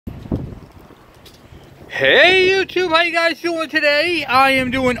Hey YouTube, how you guys doing today? I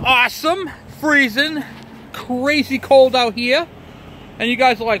am doing awesome. Freezing, crazy cold out here. And you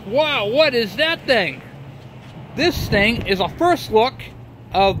guys are like, wow, what is that thing? This thing is a first look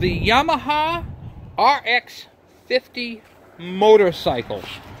of the Yamaha Rx50 motorcycle.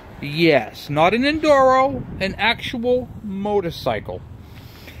 Yes, not an enduro, an actual motorcycle.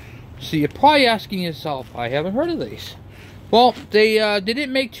 So you're probably asking yourself, I haven't heard of these. Well, they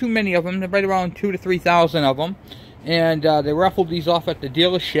didn't make too many of them. They're right around 2,000 to 3,000 of them. And they raffled these off at the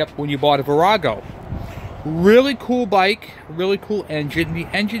dealership when you bought a Virago. Really cool bike, really cool engine. The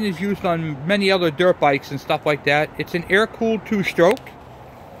engine is used on many other dirt bikes and stuff like that. It's an air-cooled two-stroke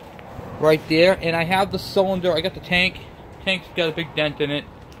right there. And I have the cylinder. I got the tank. Tank's got a big dent in it.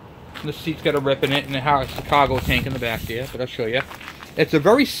 And the seat's got a rip in it. And it has the cargo tank in the back there. But I'll show you. It's a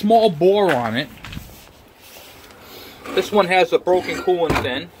very small bore on it. This one has a broken coolant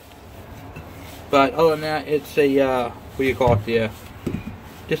fin, but other than that, it's a, what do you call it there?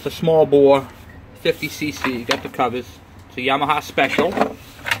 Just a small bore, 50cc, you got the covers. It's a Yamaha Special.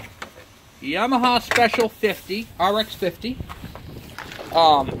 Yamaha Special 50, Rx50.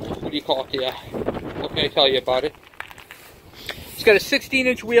 What do you call it there? What can I tell you about it? It's got a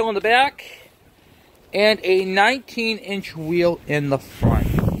 16-inch wheel in the back, and a 19-inch wheel in the front.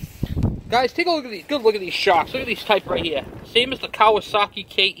 Guys, take a look at these. Good look at these shocks. Look at these type right here. Same as the Kawasaki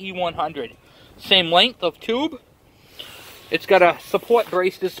KE100. Same length of tube. It's got a support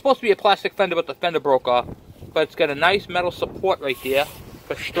brace. There's supposed to be a plastic fender, but the fender broke off. But it's got a nice metal support right there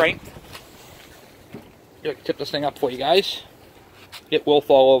for strength. Here, I can tip this thing up for you guys. It will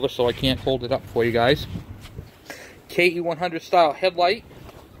fall over, so I can't hold it up for you guys. KE100 style headlight.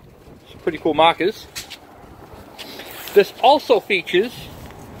 Some pretty cool markers. This also features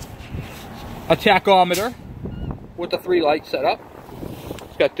a tachometer with a 3 light setup.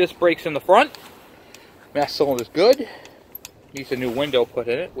 It's got disc brakes in the front. Mass cylinder's good. Needs a new window put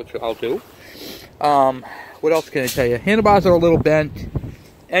in it, which I'll do. What else can I tell you? Handlebars are a little bent.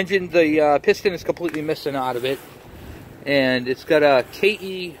 Engine, the piston is completely missing out of it. And it's got a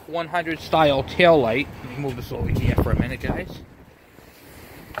KE100 style tail light. Let me move this over here for a minute, guys.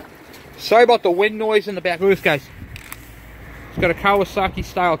 Sorry about the wind noise in the back. Look at this, guys. It's got a Kawasaki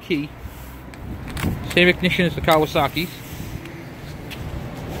style key. Same ignition as the Kawasaki's.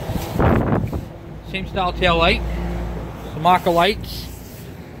 Same style tail light. Some marker lights.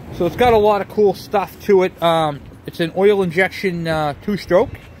 So it's got a lot of cool stuff to it. It's an oil injection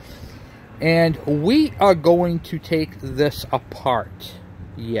two-stroke. And we are going to take this apart.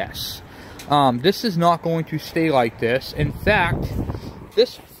 Yes. This is not going to stay like this. In fact,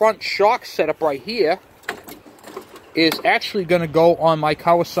 this front shock setup right here is actually going to go on my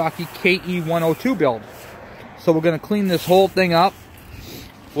Kawasaki KE102 build. So we're going to clean this whole thing up.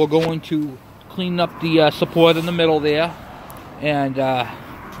 We're going to clean up the support in the middle there. And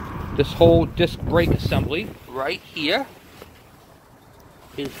this whole disc brake assembly right here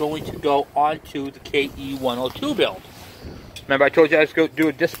is going to go onto the KE102 build. Remember I told you I was going to do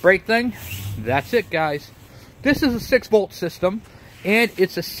a disc brake thing? That's it, guys. This is a 6-volt system. And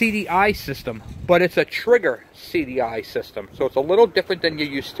it's a CDI system, but it's a trigger CDI system. So it's a little different than you're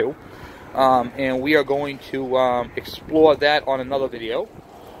used to. And we are going to explore that on another video.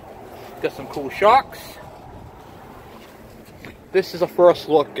 Got some cool shocks. This is a first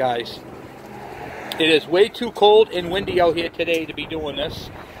look, guys. It is way too cold and windy out here today to be doing this.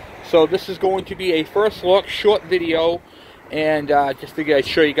 So this is going to be a first look, short video. And just to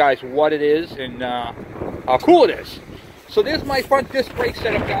show you guys what it is and how cool it is. So there's my front disc brake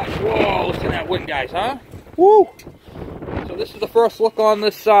setup, guys. Whoa, listen to that wind, guys, huh? Woo! So this is the first look on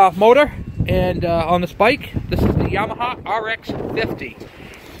this motor and on this bike. This is the Yamaha Rx50.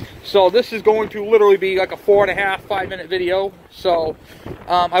 So this is going to literally be like a 4.5, 5-minute video. So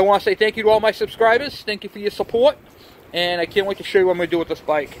I want to say thank you to all my subscribers. Thank you for your support. And I can't wait to show you what I'm going to do with this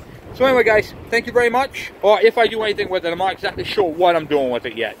bike. So anyway, guys, thank you very much. Or if I do anything with it, I'm not exactly sure what I'm doing with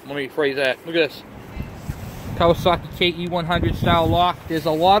it yet. Let me phrase that. Look at this. Kawasaki KE100 style lock. There's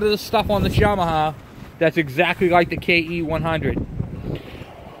a lot of the stuff on this Yamaha that's exactly like the KE100.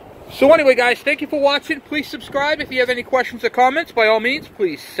 So anyway, guys, thank you for watching. Please subscribe. If you have any questions or comments, by all means,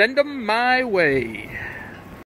 please send them my way.